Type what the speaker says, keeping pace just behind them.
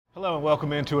Hello and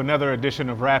welcome into another edition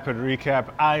of Rapid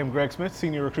Recap. I am Greg Smith,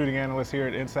 Senior Recruiting Analyst here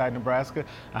at Inside Nebraska.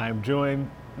 I am joined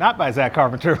not by Zach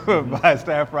Carpenter, but by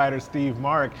staff writer Steve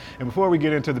Marik. And before we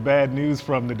get into the bad news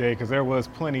from the day, because there was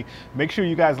plenty, make sure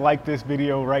you guys like this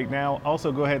video right now.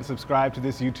 Also, go ahead and subscribe to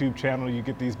this YouTube channel. You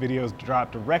get these videos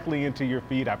dropped directly into your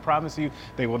feed. I promise you,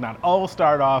 they will not all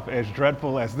start off as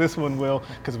dreadful as this one will,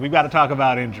 because we've got to talk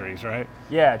about injuries, right?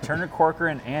 Yeah, Turner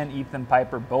Corcoran and Ethan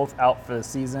Piper both out for the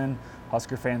season.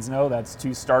 Husker fans know that's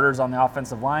two starters on the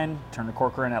offensive line. Turner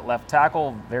Corcoran at left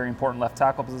tackle, very important left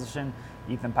tackle position.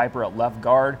 Ethan Piper at left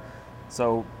guard.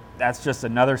 So that's just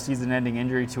another season-ending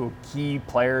injury to key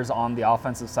players on the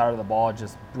offensive side of the ball.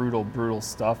 Just brutal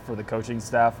stuff for the coaching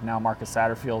staff. Now Marcus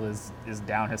Satterfield is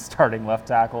down his starting left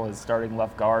tackle, his starting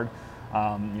left guard.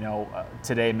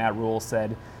 Today Matt Rhule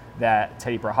said that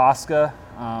Teddy Prohaska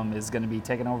is going to be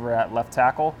taken over at left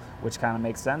tackle, which kind of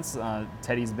makes sense.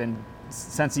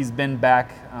 Since he's been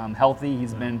back healthy,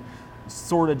 he's been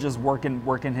sort of just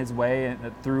working his way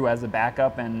through as a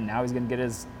backup, and now he's going to get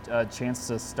his chance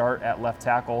to start at left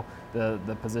tackle,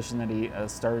 the position that he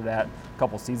started at a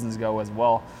couple seasons ago as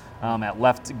well. At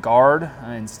left guard,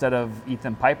 instead of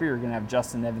Ethan Piper, you're going to have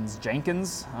Justin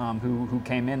Evans-Jenkins, who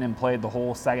came in and played the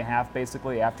whole second half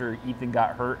basically after Ethan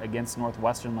got hurt against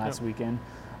Northwestern last weekend.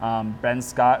 Ben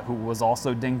Scott, who was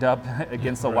also dinged up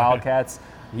against the Wildcats,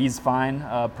 he's fine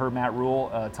per Matt Rhule.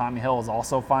 Tommy Hill is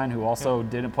also fine, who also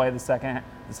didn't play the second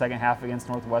half against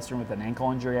Northwestern with an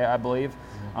ankle injury, I believe.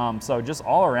 So just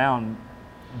all around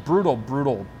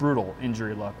brutal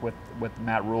injury luck with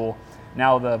Matt Rhule.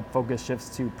 Now the focus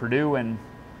shifts to Purdue and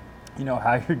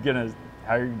how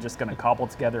you're just gonna cobble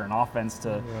together an offense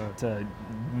to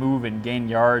move and gain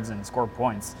yards and score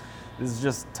points. This is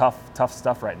just tough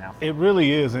stuff right now. It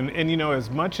really is, and as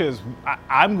much as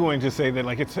I'm going to say that,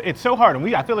 like, it's so hard,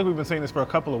 and I feel like we've been saying this for a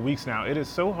couple of weeks now. It is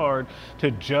so hard to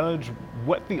judge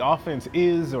what the offense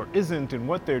is or isn't and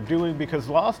what they're doing, because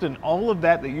lost in all of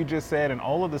that you just said and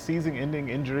all of the season-ending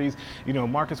injuries,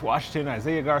 Marcus Washington,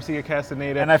 Isaiah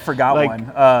Garcia-Castaneda, and I forgot one.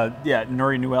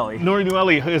 Nori Nueli. Nori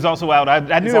Nueli is also out.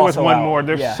 I knew there was one more.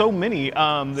 There's so many.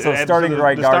 So starting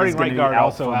right guard is going to be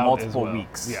out for multiple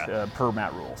weeks per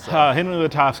Matt Rhule. So. Henry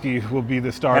Letofsky will be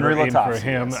the starter in for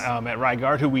him at right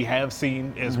guard, who we have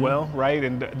seen as well, right?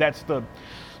 And that's the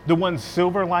one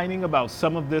silver lining about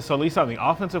some of this, at least on the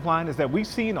offensive line, is that we've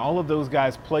seen all of those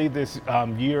guys play this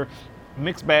year.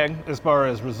 Mixed bag as far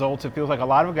as results. It feels like a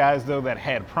lot of guys, though, that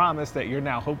had promise that you're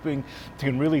now hoping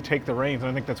can really take the reins. And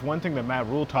I think that's one thing that Matt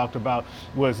Rhule talked about,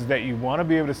 was that you want to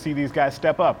be able to see these guys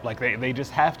step up. Like they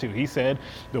just have to. He said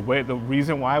the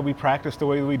reason why we practice the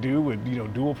way we do with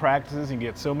dual practices and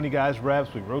get so many guys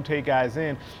reps, we rotate guys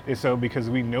in, is so because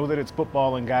we know that it's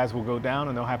football and guys will go down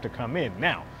and they'll have to come in.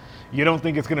 Now, you don't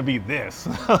think it's going to be this.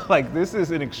 Like, this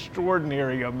is an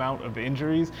extraordinary amount of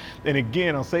injuries. And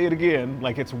again, I'll say it again,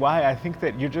 like, it's why I think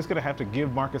that you're just going to have to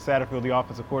give Marcus Satterfield, the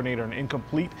offensive coordinator, an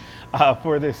incomplete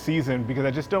for this season, because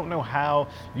I just don't know how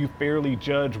you fairly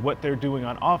judge what they're doing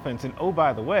on offense. And oh,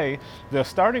 by the way, the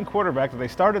starting quarterback that they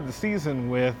started the season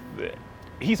with,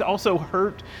 he's also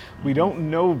hurt. We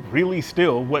don't know really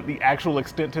still what the actual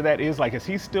extent to that is. Like, is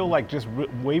he still just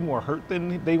way more hurt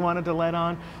than they wanted to let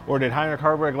on? Or did Heinrich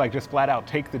Haarberg just flat out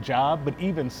take the job? But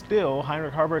even still,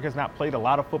 Heinrich Haarberg has not played a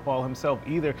lot of football himself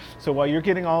either. So while you're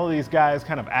getting all of these guys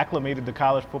kind of acclimated to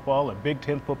college football and Big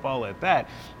Ten football at that,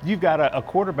 you've got a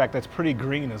quarterback that's pretty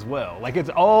green as well. Like,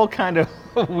 it's all kind of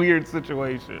a weird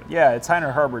situation. Yeah, it's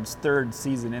Heinrich Haarberg's third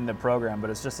season in the program, but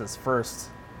it's just his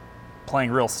first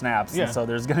playing real snaps, and so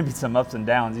there's going to be some ups and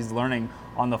downs. He's learning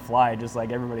on the fly, just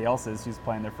like everybody else is who's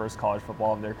playing their first college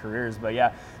football of their careers. But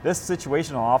yeah, this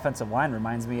situation on offensive line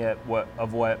reminds me of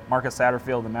what Marcus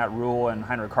Satterfield and Matt Rhule and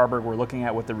Heinrich Haarberg were looking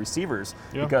at with the receivers,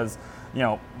 because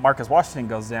Marcus Washington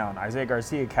goes down, Isaiah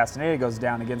Garcia-Castaneda goes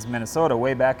down against Minnesota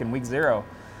way back in week 0.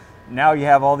 Now you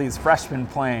have all these freshmen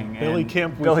playing. Billy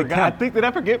Kemp, Did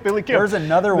I forget Billy Kemp? There's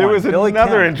another one. There was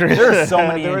another injury. There's so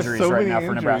many injuries right now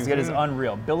for Nebraska. It is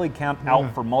unreal. Billy Kemp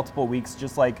out for multiple weeks,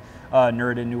 just like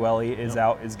Nuridin Nueli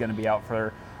is going to be out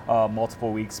for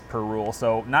multiple weeks per Rhule.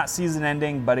 So not season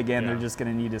ending, but again, they're just going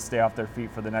to need to stay off their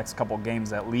feet for the next couple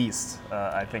games at least,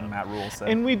 I think Matt Rhule said.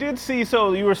 And we did see,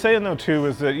 so you were saying though too,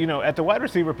 is that, at the wide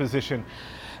receiver position,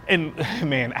 and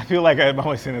man, I feel like I'm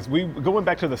always saying this. Going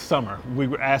back to the summer, we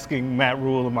were asking Matt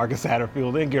Rhule and Marcus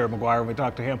Satterfield and Garrett McGuire when we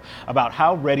talked to him about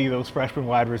how ready those freshman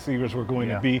wide receivers were going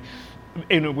to be.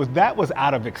 And that was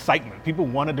out of excitement. People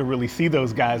wanted to really see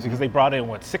those guys because they brought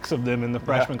in 6 of them in the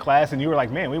freshman class, and you were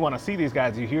like, man, we want to see these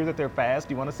guys. You hear that they're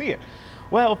fast, you want to see it.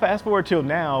 Well, fast forward till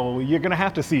now, you're going to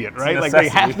have to see it, right? Like they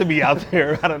have to be out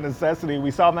there out of necessity. We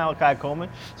saw Malachi Coleman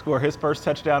score his first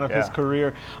touchdown of his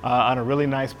career on a really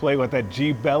nice play with that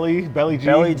belly G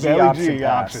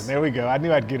option. There we go. I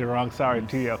knew I'd get it wrong. Sorry,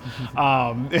 Tio.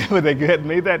 But they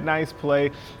made that nice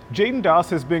play. Jaden Doss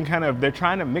has been they're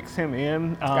trying to mix him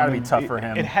in. It's got to be tough for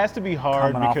him. It has to be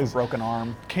hard coming because off a broken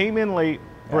arm. Came in late.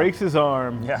 Breaks his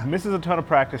arm, misses a ton of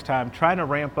practice time, trying to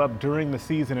ramp up during the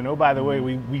season. And, oh, by the way,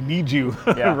 we need you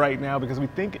right now because we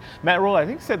think Matt Rhule, I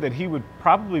think, said that he would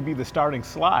probably be the starting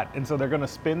slot. And so they're going to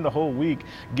spend the whole week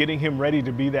getting him ready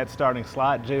to be that starting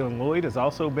slot. Jalen Lloyd has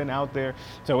also been out there.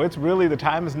 So it's really the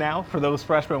time is now for those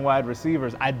freshman wide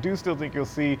receivers. I do still think you'll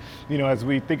see, as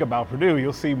we think about Purdue,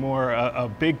 you'll see more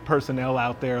a big personnel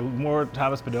out there, more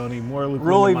Thomas Pedoni, more Luke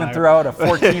Rhule even threw out a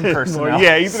 14 personnel.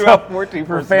 He threw out 14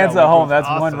 personnel. For fans at home, that's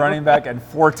awesome. One running back and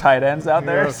 4 tight ends out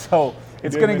there, so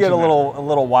it's going to get a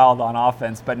little wild on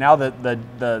offense. But now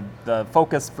the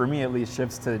focus for me at least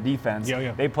shifts to the defense.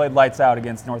 They played lights out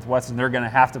against Northwestern. They're going to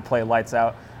have to play lights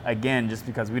out again, just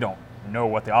because we don't know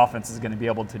what the offense is going to be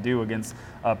able to do against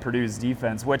Purdue's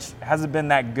defense, which hasn't been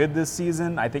that good this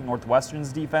season. I think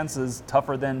Northwestern's defense is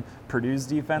tougher than Purdue's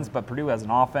defense, but Purdue has an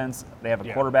offense. They have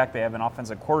a quarterback. They have an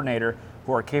offensive coordinator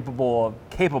who are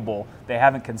capable. They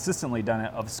haven't consistently done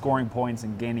it of scoring points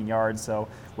and gaining yards. So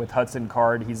with Hudson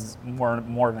Card, he's more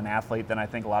of an athlete than I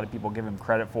think a lot of people give him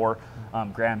credit for.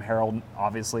 Graham Harrell,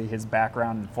 obviously his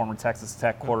background, former Texas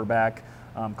Tech quarterback,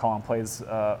 calling plays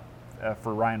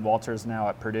for Ryan Walters now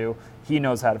at Purdue. He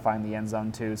knows how to find the end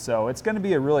zone too. So it's going to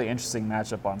be a really interesting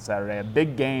matchup on Saturday. A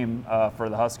big game for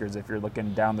the Huskers if you're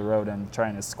looking down the road and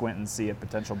trying to squint and see a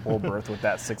potential bowl berth with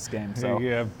that 6th game.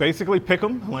 So basically pick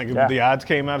them. The odds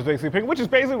came out as basically pick them, which is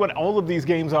basically what all of these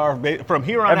games are from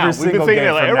here on out. We've been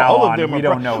saying all of them. We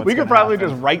don't know. We could probably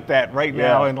just write that right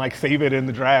now and save it in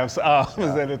the drafts.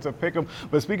 That it's a pick them.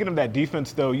 But speaking of that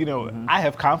defense, though, I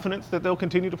have confidence that they'll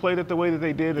continue to play it the way that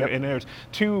they did. And there's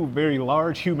 2 very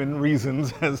large human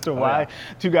reasons as to why.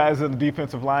 2 guys on the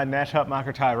defensive line, Nash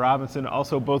Hutmacher, Ty Robinson,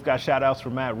 also both got shout-outs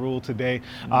from Matt Rhule today.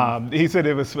 He said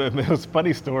it was a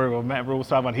funny story when Matt Rhule was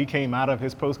talking about he came out of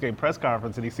his post-game press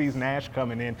conference and he sees Nash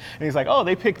coming in, and he's like, oh,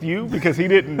 they picked you? Because he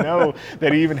didn't know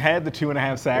that he even had the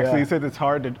 2.5 sacks. So he said it's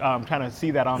hard to kind of see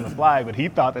that on the fly, but he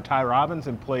thought that Ty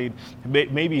Robinson played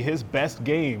maybe his best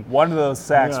game. One of those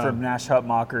sacks from Nash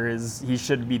Hutmacher is he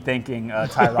should be thanking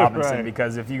Ty Robinson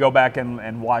because if you go back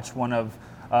and watch one of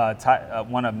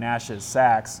Nash's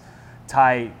sacks,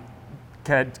 Ty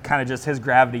kind of just his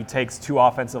gravity takes 2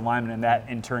 offensive linemen, and that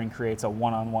in turn creates a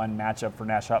one-on-one matchup for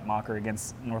Nash Hutmacher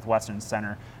against Northwestern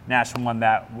center. Nash won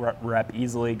that rep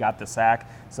easily, got the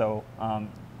sack. So,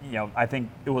 I think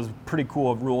it was pretty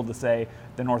cool of Rhule to say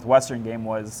the Northwestern game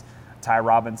was Ty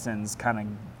Robinson's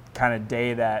kind of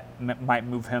day that might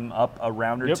move him up a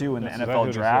round or 2 in the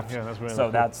NFL draft.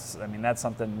 That's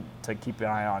something to keep an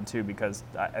eye on too, because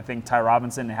I think Ty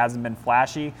Robinson hasn't been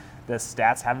flashy. The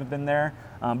stats haven't been there,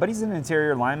 but he's an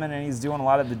interior lineman and he's doing a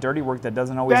lot of the dirty work that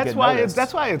doesn't always get noticed.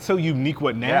 That's why it's so unique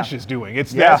what Nash is doing.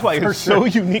 That's why it's so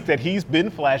unique that he's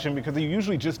been flashing, because you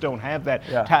usually just don't have that.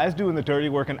 Ty's doing the dirty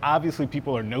work, and obviously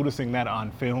people are noticing that on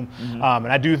film. And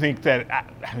I do think that,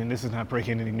 this is not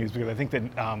breaking any news because I think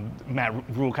that Matt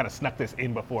Rhule kind of snuck this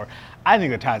in before. I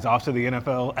think that Ty's off to the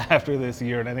NFL after this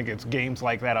year, and I think it's games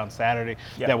like that on Saturday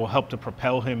that will help to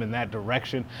propel him in that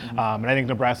direction. And I think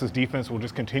Nebraska's defense will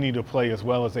just continue to play as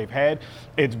well as they've had.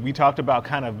 We talked about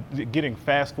kind of getting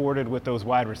fast-forwarded with those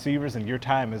wide receivers, and your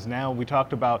time is now. We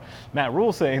talked about Matt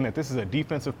Rhule saying that this is a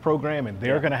defensive program and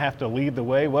they're going to have to lead the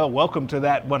way. Well, welcome to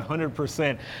that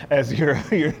 100%, as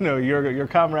your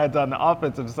comrades on the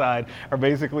offensive side are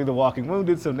basically the walking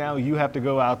wounded, so now you have to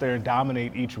go out there and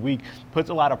dominate each week. Puts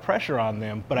a lot of pressure on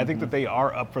them, but I think that they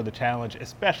are up for the challenge,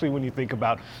 especially when you think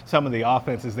about some of the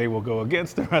offenses they will go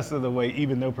against the rest of the way,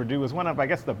 even though Purdue is one of, I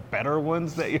guess, the better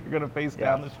ones that you're going to face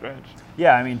down the stretch.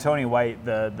 Tony White,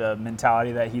 the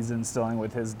mentality that he's instilling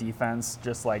with his defense,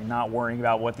 just like not worrying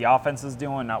about what the offense is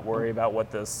doing, not worry about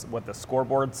what the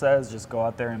scoreboard says, just go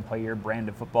out there and play your brand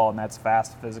of football, and that's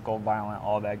fast, physical, violent,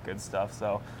 all that good stuff.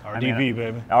 So RDV,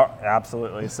 baby.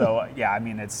 Absolutely. So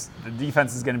it's the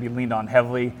defense is going to be leaned on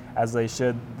heavily, as they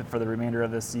should, for the remainder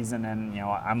of this season. And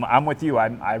I'm with you.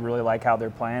 I really like how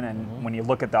they're playing, and when you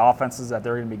look at the offenses that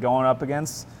they're going to be going up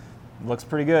against, it looks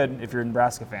pretty good if you're a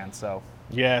Nebraska fan. So.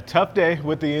 Yeah, tough day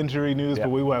with the injury news,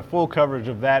 but we will have full coverage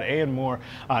of that and more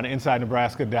on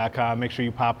InsideNebraska.com. Make sure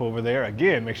you pop over there.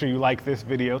 Again, make sure you like this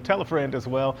video. Tell a friend as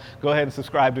well. Go ahead and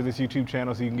subscribe to this YouTube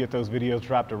channel so you can get those videos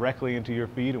dropped directly into your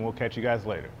feed, and we'll catch you guys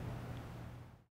later.